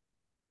good.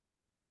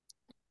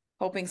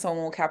 hoping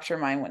someone will capture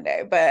mine one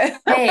day. But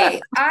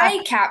hey, I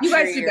you capture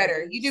guys do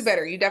better. You do yours.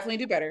 better. You definitely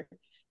do better. Please.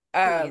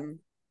 Um, This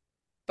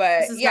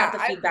but is yeah, not the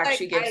I feel feedback like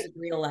she gives in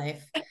real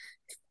life.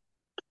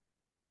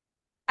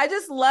 I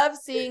just love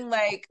seeing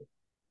like,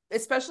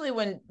 especially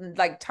when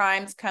like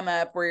times come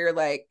up where you're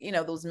like,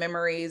 those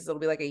memories, it'll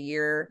be like a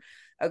year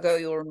ago,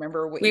 you'll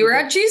remember what We you were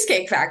did. at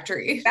Cheesecake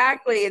Factory.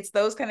 Exactly. It's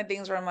those kind of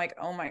things where I'm like,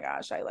 oh my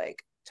gosh, I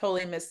like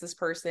totally miss this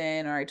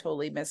person, or I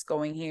totally miss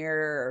going here,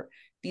 or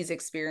these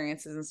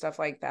experiences and stuff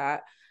like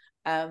that.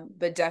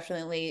 But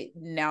definitely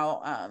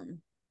now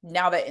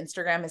that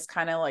Instagram has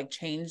kind of like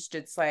changed,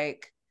 it's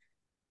like,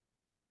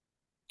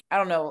 I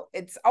don't know.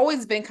 It's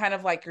always been kind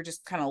of like you're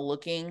just kind of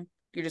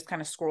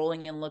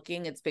scrolling and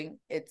looking.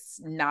 It's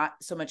not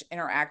so much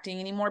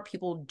interacting anymore.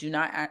 People do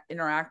not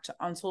interact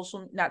on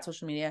not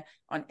social media,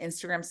 on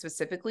Instagram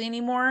specifically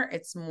anymore.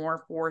 It's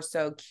more for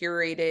so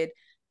curated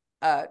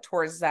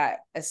towards that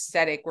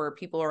aesthetic where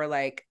people are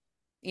like,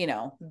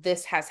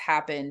 this has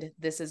happened.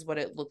 This is what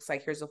it looks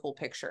like. Here's a full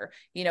picture.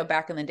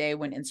 Back in the day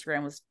when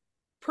Instagram was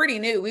pretty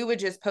new, we would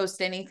just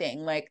post anything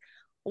like,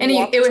 And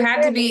walked it would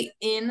have to away be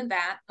in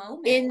that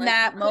moment. in Like,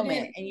 that you moment,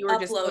 couldn't and you were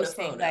just upload a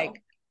posting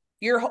like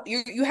photo.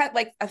 you had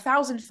like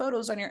 1,000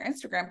 photos on your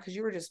Instagram because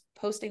you were just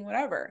posting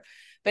whatever.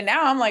 But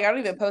now I'm like, I don't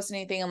even post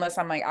anything unless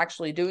I'm like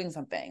actually doing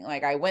something.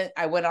 Like I went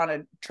on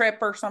a trip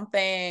or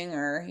something,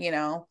 or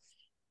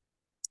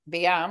but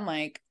yeah, I'm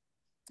like,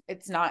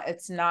 it's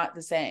not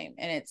the same.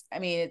 And I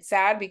mean, it's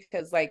sad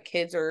because like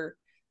kids are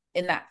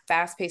in that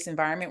fast-paced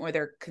environment where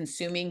they're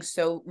consuming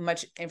so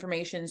much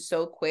information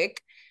so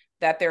quick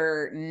that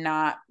they're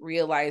not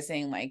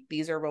realizing like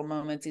these are real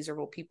moments, these are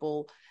real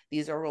people,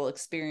 these are real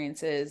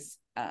experiences,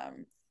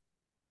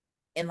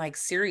 in like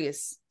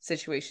serious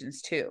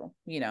situations too,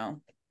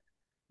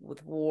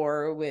 with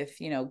war, with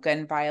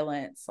gun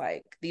violence.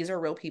 Like these are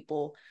real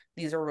people,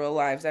 these are real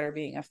lives that are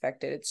being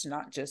affected. It's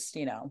not just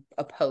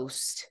a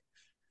post.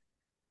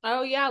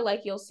 Oh yeah,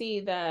 like you'll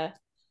see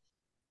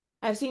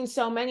I've seen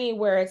so many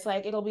where it's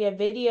like it'll be a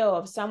video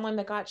of someone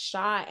that got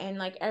shot and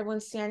like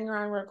everyone's standing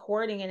around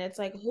recording and it's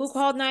like who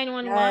called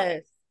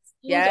 911?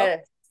 Yes,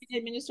 Who's yes,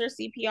 administer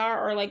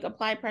CPR or like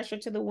apply pressure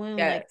to the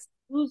wound? Like yes,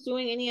 who's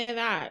doing any of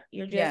that?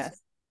 You're just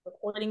yes.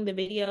 recording the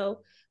video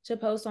to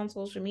post on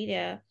social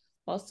media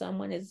while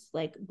someone is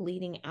like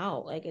bleeding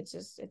out. Like it's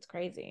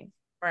crazy.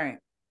 Right,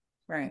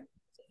 right.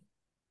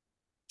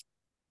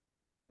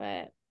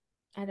 But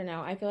I don't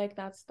know. I feel like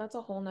that's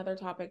a whole nother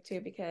topic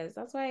too, because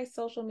that's why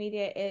social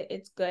media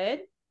it's good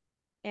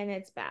and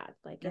it's bad.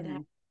 Like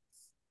Mhm.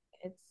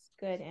 it's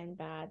good and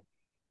bad.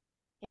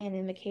 And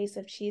in the case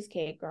of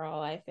Cheesecake Girl,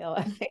 I feel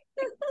like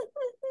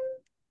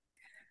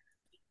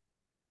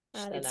I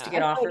She don't know. needs to I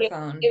get feel off like her it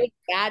phone. was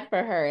bad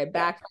for her. It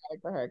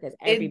backfired for her because It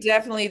everybody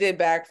definitely did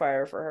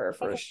backfire for her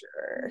for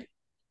sure.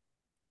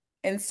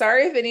 And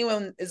sorry if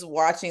anyone is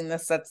watching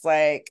this that's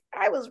like,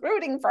 I was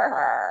rooting for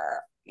her,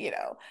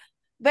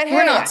 But We're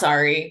hey, not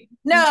sorry.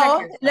 Check no,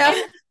 yourself. no,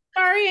 I'm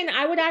sorry, and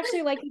I would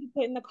actually like you to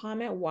put in the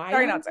comment why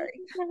sorry, you're not sorry.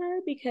 rooting for her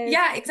because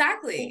Yeah,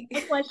 exactly.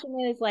 my question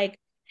is like,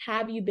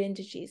 have you been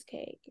to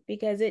Cheesecake?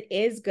 Because it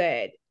is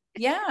good.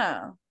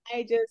 Yeah.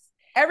 I just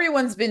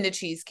Everyone's been to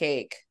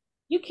Cheesecake.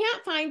 you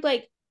can't find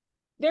like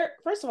there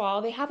first of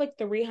all, they have like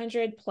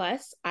 300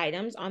 plus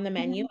items on the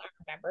menu. Mhm. I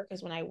remember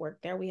because when I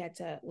worked there, we had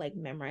to like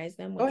memorize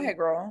them Go what each ahead,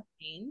 girl.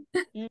 thing.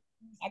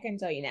 I can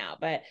tell you now,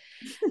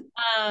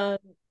 um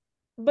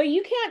but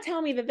you can't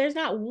tell me that there's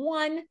not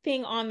one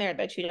thing on there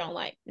that you don't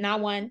like.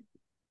 Not one.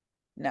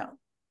 No.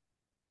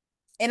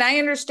 And I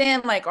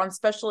understand, like, on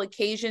special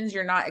occasions,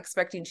 you're not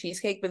expecting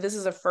cheesecake, but this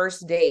is a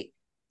first date.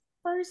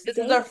 First This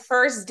is a date.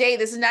 first date.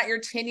 This is not your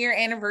 10-year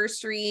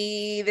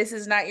anniversary. This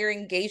is not your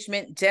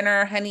engagement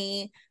dinner,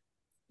 honey.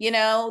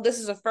 This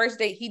is a first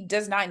date. He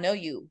does not know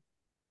you.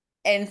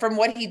 And from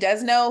what he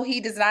does know, he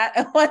does not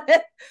want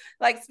to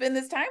like spend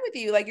this time with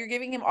you. Like you're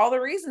giving him all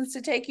the reasons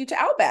to take you to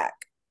Outback.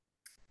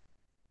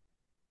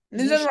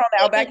 There's You nothing should wrong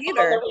with give Outback her all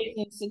either. the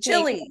reasons to take her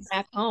Chili's,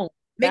 back home.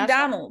 That's why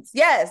McDonald's.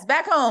 Yes,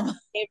 back home. I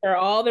gave her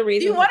all the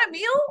Do you reasons to want a take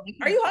meal? her back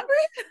Are home. you hungry?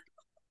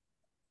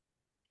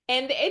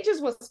 And it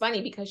just was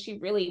funny because she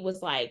really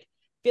was like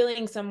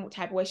feeling some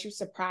type of way. She was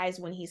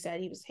surprised when he said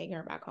he was taking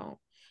her back home.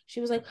 She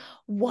was like,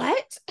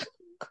 "What? I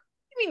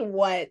mean,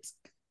 what?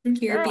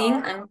 You're Girl, being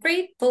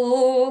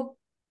ungrateful.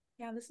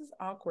 Yeah, this is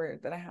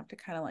awkward that I have to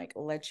kind of like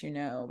let you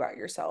know about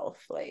yourself.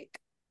 Like,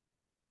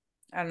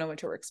 I don't know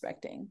what you were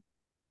expecting.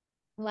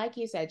 like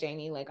you said,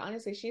 Jamie, like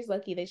honestly, she's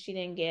lucky that she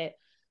didn't get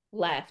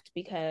left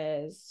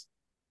because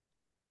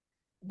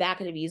that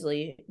could have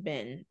easily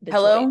been the choice.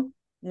 Hello?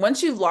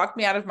 Once you've locked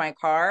me out of my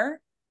car,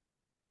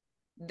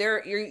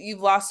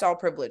 you've lost all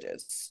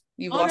privileges.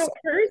 On a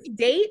first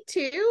date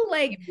too,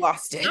 like You've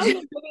lost now you're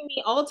it. giving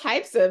me all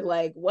types of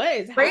like, what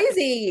is happening?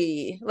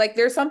 Crazy. Like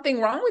there's something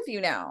wrong with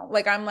you now.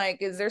 Like I'm like,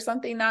 is there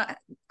something not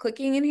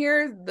clicking in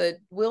here? The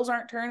wheels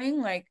aren't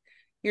turning. Like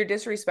you're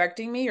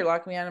disrespecting me. You're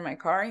locking me out of my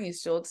car and you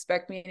still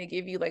expect me to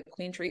give you like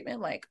clean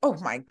treatment. Like, oh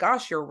my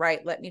gosh, you're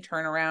right. Let me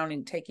turn around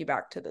and take you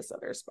back to this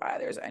other spot.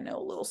 There's, I know,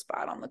 a little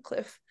spot on the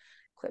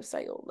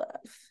cliffside you'll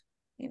love,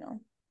 you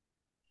know.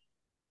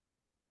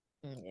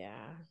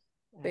 Yeah.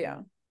 But yeah,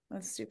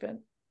 that's stupid.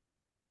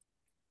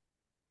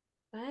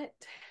 But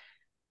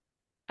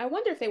I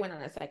wonder if they went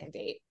on a second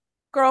date.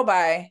 Girl,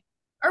 bye.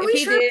 Are If we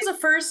he sure it did, was a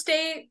first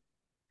date?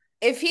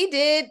 if he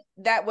did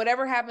that,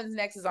 whatever happens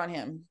next is on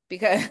him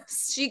because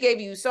she gave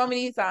you so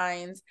many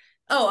signs.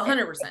 Oh, And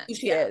 100%. who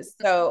she Yeah. is.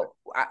 So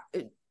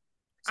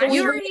So He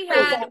we already really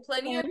had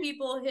plenty of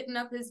people hitting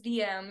up his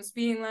DMs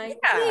being like,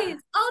 yeah, please,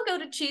 I'll go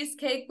to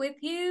Cheesecake with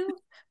you.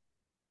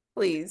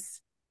 please.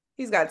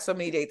 He's got so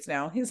many dates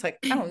now. He's like,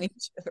 I don't need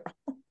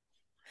you.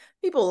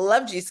 People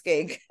love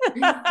cheesecake.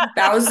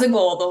 That was the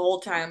goal the whole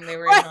time they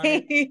were in on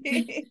it.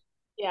 Right.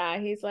 yeah,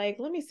 he's like,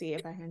 let me see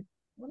if I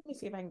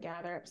can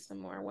gather up some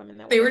more women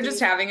that They want were to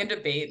just be. having a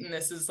debate, and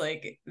this is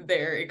like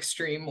their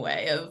extreme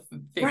way of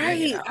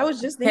figuring it Right. I out.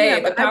 was just thinking Hey,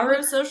 that, the but power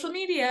of social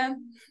media.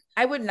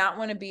 I would not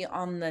want to be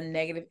on the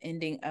negative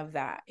ending of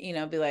that. Be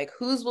like,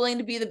 who's willing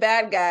to be the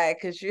bad guy?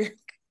 Because you're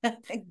gonna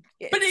But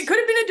get it could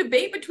have been a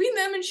debate between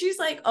them, and she's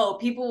like, oh,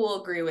 people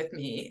will agree with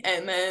me.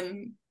 And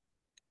then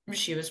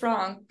She was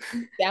wrong.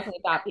 Definitely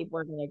thought people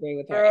were going to agree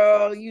with her.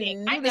 Girl, you I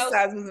knew the know,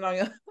 size wasn't on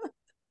you.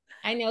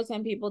 I know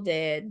some people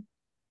did,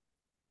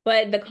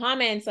 but the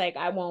comments, like,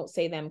 I won't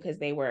say them because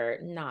they were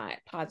not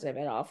positive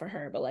at all for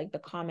her, but like the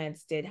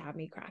comments did have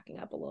me cracking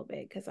up a little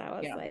bit because I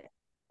was Yeah. like,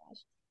 gosh,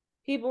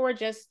 people were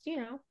just,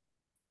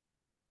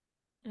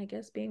 I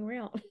guess being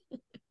real.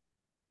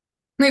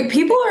 Like,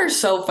 people are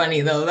so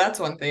funny though. That's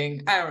one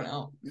thing. I don't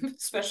know.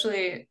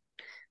 Especially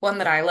one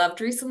that I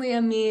loved recently,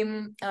 a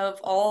meme of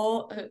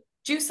all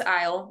juice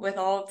aisle with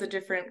all of the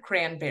different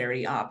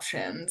cranberry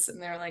options.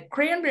 And they're like,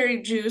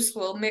 cranberry juice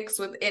will mix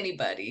with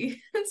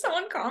anybody. And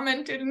someone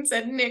commented and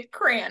said Nick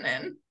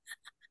Cranon.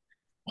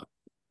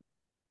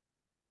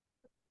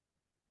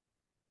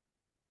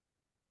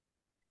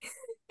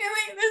 And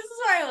like, this is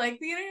why I like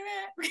the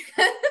internet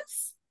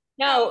because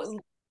No,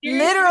 seriously,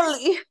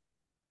 Literally.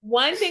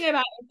 one thing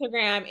about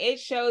Instagram, it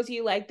shows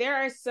you like there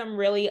are some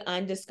really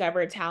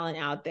undiscovered talent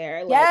out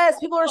there. Like, Yes,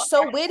 people are people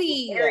so are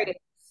witty. hilarious.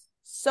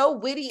 So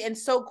witty and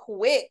so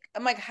quick.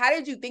 I'm like, how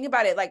did you think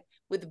about it? Like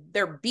with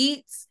their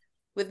beats,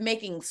 with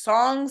making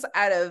songs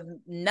out of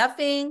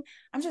nothing.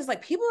 I'm just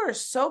like, people are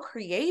so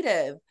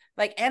creative.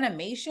 Like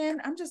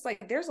animation. I'm just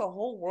like, there's a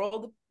whole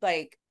world of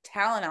like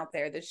talent out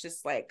there that's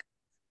just like,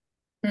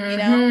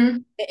 Mm-hmm.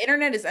 the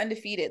internet is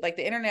undefeated. Like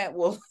the internet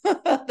will,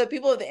 the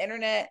people of the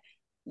internet,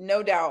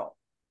 no doubt,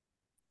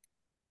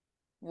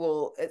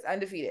 will, it's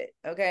undefeated.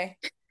 Okay.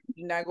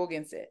 Do not go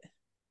against it.